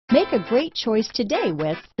Make a great choice today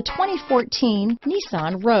with the 2014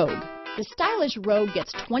 Nissan Rogue. The stylish Rogue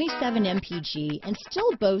gets 27 mpg and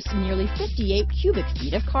still boasts nearly 58 cubic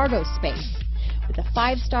feet of cargo space. With a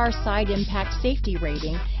 5-star side impact safety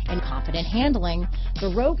rating and confident handling,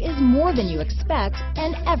 the Rogue is more than you expect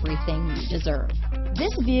and everything you deserve.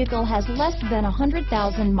 This vehicle has less than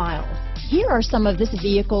 100,000 miles. Here are some of this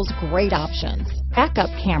vehicle's great options: backup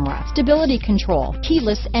camera, stability control,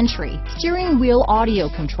 keyless entry, steering wheel audio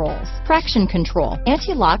controls, traction control,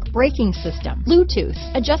 anti-lock braking system, Bluetooth,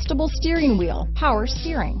 adjustable steering wheel, power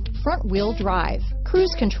steering, front wheel drive,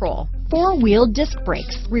 cruise control, 4-wheel disc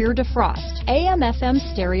brakes, rear defrost, AM/FM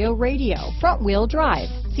stereo radio, front wheel drive,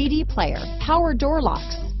 CD player, power door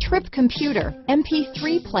locks, trip computer,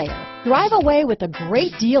 MP3 player. Drive away with a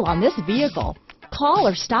great deal on this vehicle. Call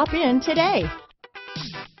or stop in today.